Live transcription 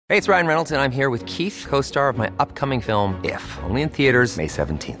Hey, it's Ryan Reynolds, and I'm here with Keith, co-star of my upcoming film, If, only in theaters May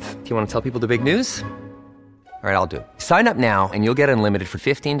 17th. Do you want to tell people the big news? All right, I'll do it. Sign up now and you'll get unlimited for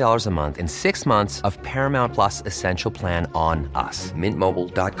 $15 a month and 6 months of Paramount Plus Essential Plan on us.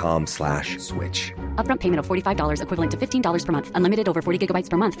 MintMobile.com/switch. Upfront payment of $45 equivalent to $15 per month. Unlimited over 40 gigabytes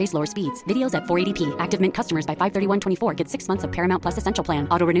per month. Face lower speeds. Videos at 480p. Active Mint customers by 531.24 get 6 months of Paramount Plus Essential Plan.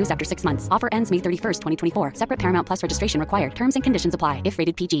 Auto renews after 6 months. Offer ends May 31st, 2024. Separate Paramount Plus registration required. Terms and conditions apply if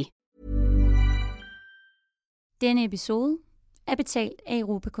rated PG. Denne episode er betalt af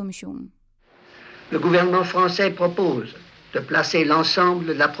Europakommissionen. Le gouvernement français propose de placer l'ensemble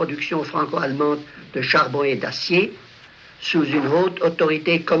de la production franco-allemande de charbon et d'acier sous une haute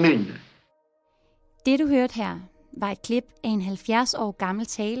autorité commune. Det du hørte her var et klip af en 70 år gammel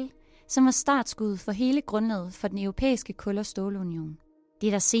tale, som var startskud for hele grundlaget for den europæiske kul- og stålunion.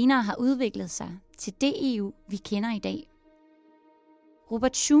 Det der senere har udviklet sig til det EU, vi kender i dag.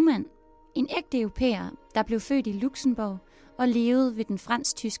 Robert Schuman, en ægte europæer, der blev født i Luxembourg og levede ved den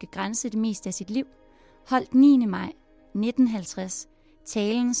fransk-tyske grænse det meste af sit liv, holdt 9. maj 1950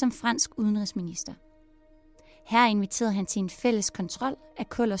 talen som fransk udenrigsminister. Her inviterede han til en fælles kontrol af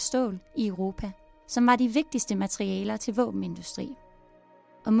kul og stål i Europa, som var de vigtigste materialer til våbenindustri.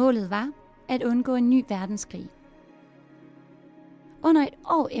 Og målet var at undgå en ny verdenskrig. Under et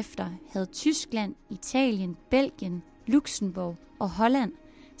år efter havde Tyskland, Italien, Belgien, Luxembourg og Holland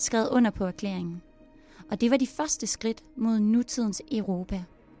skrevet under på erklæringen. Og det var de første skridt mod nutidens Europa.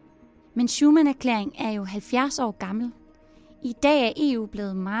 Men Schuman-erklæringen er jo 70 år gammel. I dag er EU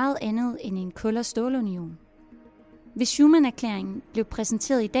blevet meget andet end en kul- og stålunion. Hvis Schuman-erklæringen blev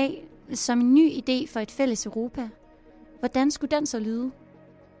præsenteret i dag som en ny idé for et fælles Europa, hvordan skulle den så lyde?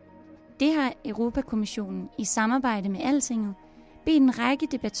 Det har Europakommissionen i samarbejde med Altinget bedt en række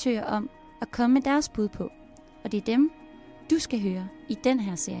debattører om at komme med deres bud på. Og det er dem, du skal høre i den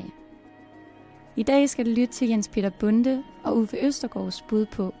her serie. I dag skal du lytte til Jens Peter Bonde og Uffe Østergaards bud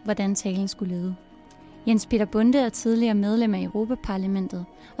på, hvordan talen skulle lyde. Jens Peter Bonde er tidligere medlem af Europaparlamentet,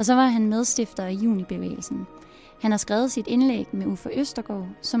 og så var han medstifter af Junibevægelsen. Han har skrevet sit indlæg med Uffe Østergaard,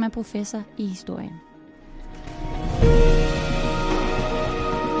 som er professor i historie.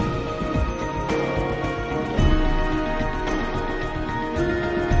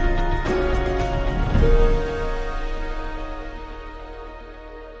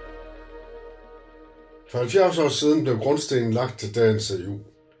 For 70 år siden blev grundstenen lagt til dagens EU.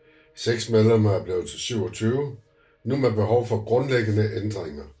 6 medlemmer er blevet til 27, nu med behov for grundlæggende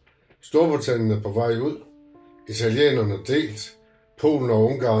ændringer. Storbritannien er på vej ud, italienerne delt, Polen og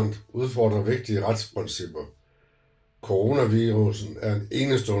Ungarn udfordrer vigtige retsprincipper. Coronavirusen er en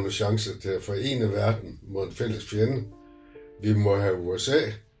enestående chance til at forene verden mod en fælles fjende. Vi må have USA,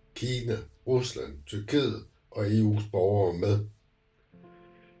 Kina, Rusland, Tyrkiet og EU's borgere med.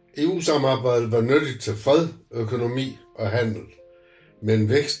 EU-samarbejdet var nyttigt til fred, økonomi og handel, men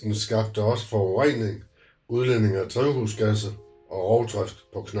væksten skabte også forurening, udledning af drivhusgasser og rovdrift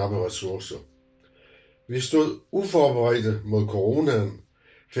på knappe ressourcer. Vi stod uforberedte mod coronaen,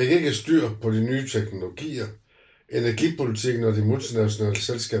 fik ikke styr på de nye teknologier, energipolitikken og de multinationale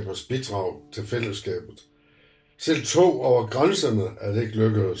selskabers bidrag til fællesskabet. Selv tog over grænserne er det ikke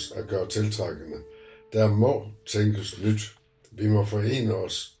lykkedes at gøre tiltrækkende. Der må tænkes nyt. Vi må forene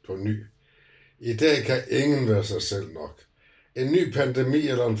os på ny. I dag kan ingen være sig selv nok. En ny pandemi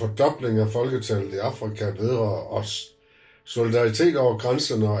eller en fordobling af folketallet i Afrika vedrører os. Solidaritet over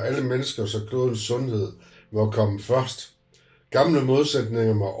grænserne og alle menneskers og klodens sundhed må komme først. Gamle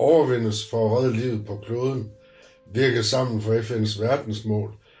modsætninger må overvindes for at redde livet på kloden, virke sammen for FN's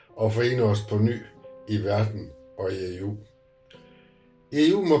verdensmål og forene os på ny i verden og i EU. I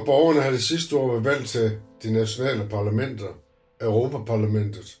EU må borgerne have det sidste ord ved valg til de nationale parlamenter,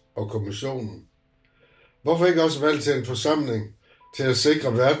 Europaparlamentet og Kommissionen. Hvorfor ikke også valg til en forsamling til at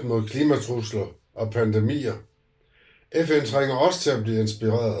sikre verden mod klimatrusler og pandemier? FN trænger også til at blive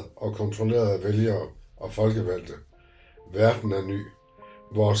inspireret og kontrolleret af vælgere og folkevalgte. Verden er ny.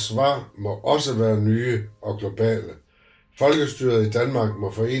 Vores svar må også være nye og globale. Folkestyret i Danmark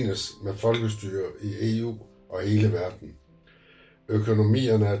må forenes med folkestyre i EU og hele verden.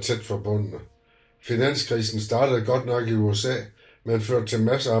 Økonomierne er tæt forbundne. Finanskrisen startede godt nok i USA, men førte til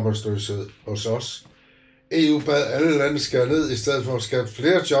massearbejdsløshed hos os. EU bad alle lande skære ned i stedet for at skabe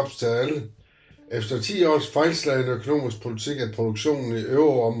flere jobs til alle. Efter 10 års fejlslagen økonomisk politik er produktionen i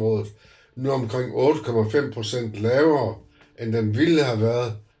euroområdet nu omkring 8,5% lavere, end den ville have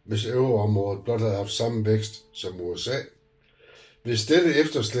været, hvis euroområdet blot havde haft samme vækst som USA. Hvis dette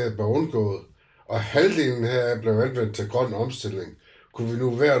efterslæb var undgået, og halvdelen heraf blev anvendt til grøn omstilling, kunne vi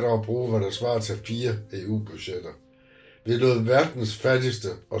nu hvert år bruge, hvad der svarer til 4 EU-budgetter. Vi lod verdens fattigste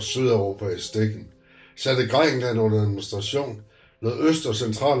og Sydeuropa i stikken, satte Grækenland under administration, lod Øst- og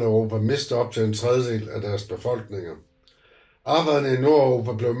Centraleuropa miste op til en tredjedel af deres befolkninger. Arbejderne i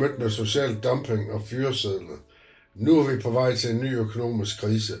Nordeuropa blev mødt med social dumping og fyresedler. Nu er vi på vej til en ny økonomisk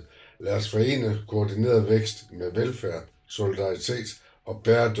krise. Lad os forene koordineret vækst med velfærd, solidaritet og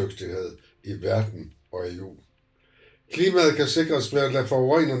bæredygtighed i verden og EU. Klimaet kan sikres ved at lade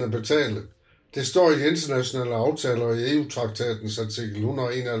forurenerne betale. Det står i de internationale aftaler og i EU-traktatens artikel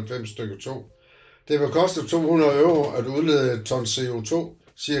 191 stykke 2. Det vil koste 200 euro at udlede et ton CO2,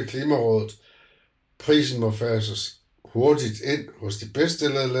 siger Klimarådet. Prisen må fases hurtigt ind hos de bedst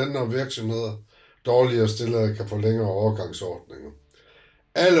stillede lande og virksomheder. Dårligere stillede kan få længere overgangsordninger.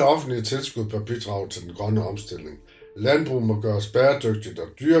 Alle offentlige tilskud bør bidrage til den grønne omstilling. Landbrug må gøres bæredygtigt og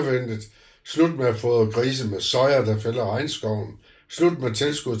dyrevenligt. Slut med at fodre grise med soja, der fælder regnskoven. Slut med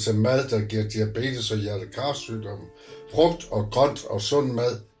tilskud til mad, der giver diabetes og hjertekarsygdomme. Frugt og grønt og sund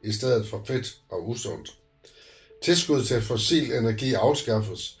mad i stedet for fedt og usundt. Tilskud til fossil energi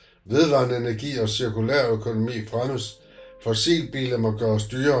afskaffes. Vedvarende energi og cirkulær økonomi fremmes. Fossilbiler må gøres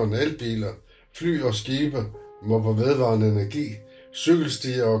dyrere end elbiler. Fly og skibe må på vedvarende energi.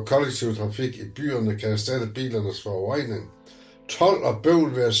 Cykelstier og kollektiv trafik i byerne kan erstatte bilernes forurening. Told og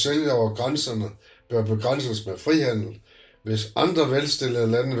bøvl ved at sælge over grænserne bør begrænses med frihandel. Hvis andre velstillede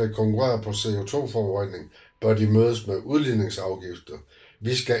lande vil konkurrere på CO2-forurening, bør de mødes med udligningsafgifter.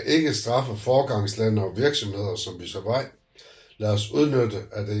 Vi skal ikke straffe forgangslande og virksomheder, som viser vej. Lad os udnytte,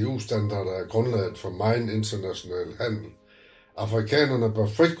 at EU-standarder er grundlaget for megen international handel. Afrikanerne bør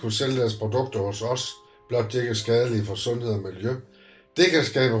frit kunne sælge deres produkter hos os, blot de ikke er skadelige for sundhed og miljø. Det kan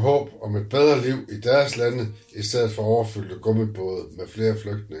skabe håb om et bedre liv i deres lande, i stedet for overfyldte gummibåde med flere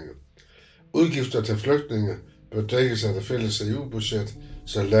flygtninge. Udgifter til flygtninge bør dækkes af det fælles EU-budget,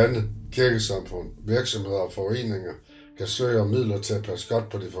 så lande, kirkesamfund, virksomheder og foreninger kan søge om midler til at passe godt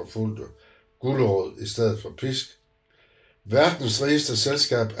på de forfulgte. Gulerod i stedet for pisk. Verdens rigeste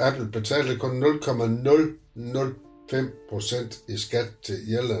selskab Apple betalte kun 0,005% i skat til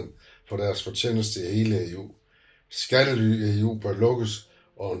Irland for deres fortjeneste i hele EU. Skattely i EU bør lukkes,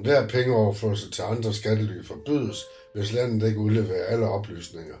 og enhver pengeoverførsel til andre skattely forbydes, hvis landet ikke udleverer alle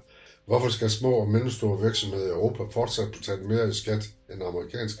oplysninger. Hvorfor skal små og mellemstore virksomheder i Europa fortsat betale mere i skat end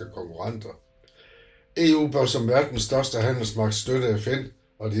amerikanske konkurrenter? EU bør som verdens største handelsmagt støtte FN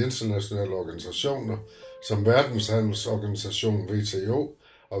og de internationale organisationer, som Verdenshandelsorganisationen WTO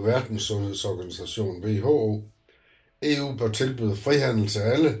og Verdenssundhedsorganisationen WHO. EU bør tilbyde frihandel til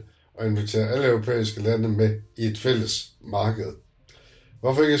alle og invitere alle europæiske lande med i et fælles marked.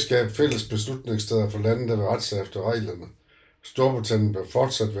 Hvorfor ikke skabe fælles beslutningssteder for lande, der vil rette sig efter reglerne? Storbritannien bør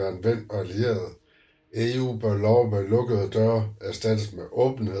fortsat være en ven og allieret. EU bør lov med lukkede døre erstattes med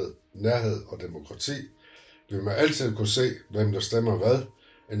åbenhed, nærhed og demokrati. Vi må altid kunne se, hvem der stemmer hvad.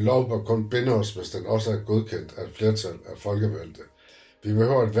 En lov bør kun binde os, hvis den også er godkendt af et flertal af folkevalgte. Vi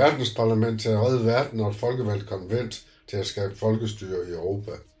behøver et verdensparlament til at redde verden og et folkevalgt konvent til at skabe folkestyre i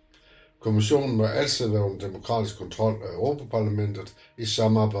Europa. Kommissionen må altid være under demokratisk kontrol af Europaparlamentet i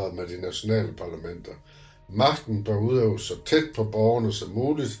samarbejde med de nationale parlamenter. Magten bør udøves så tæt på borgerne som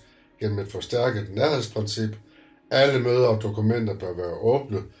muligt gennem et forstærket nærhedsprincip. Alle møder og dokumenter bør være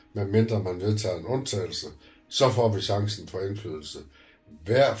åbne, medmindre man vedtager en undtagelse. Så får vi chancen for indflydelse.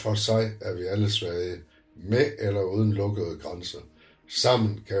 Hver for sig er vi alle svage, med eller uden lukkede grænser.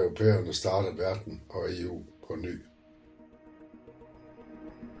 Sammen kan europæerne starte verden og EU på ny.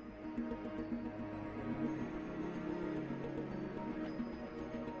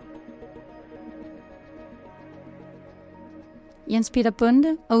 Jens Peter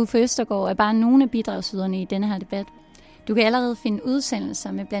Bonde og Uffe Østergaard er bare nogle af bidragsyderne i denne her debat. Du kan allerede finde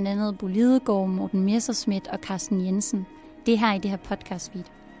udsendelser med blandt andet Bo Lidegaard, Morten Messerschmidt og Carsten Jensen. Det er her i det her podcast-feed.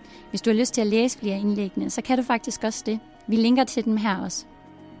 Hvis du har lyst til at læse flere indlæggene, så kan du faktisk også det. Vi linker til dem her også.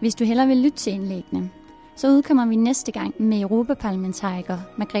 Hvis du hellere vil lytte til indlæggene, så udkommer vi næste gang med europaparlamentariker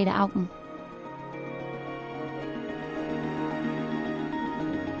Margrethe Auken.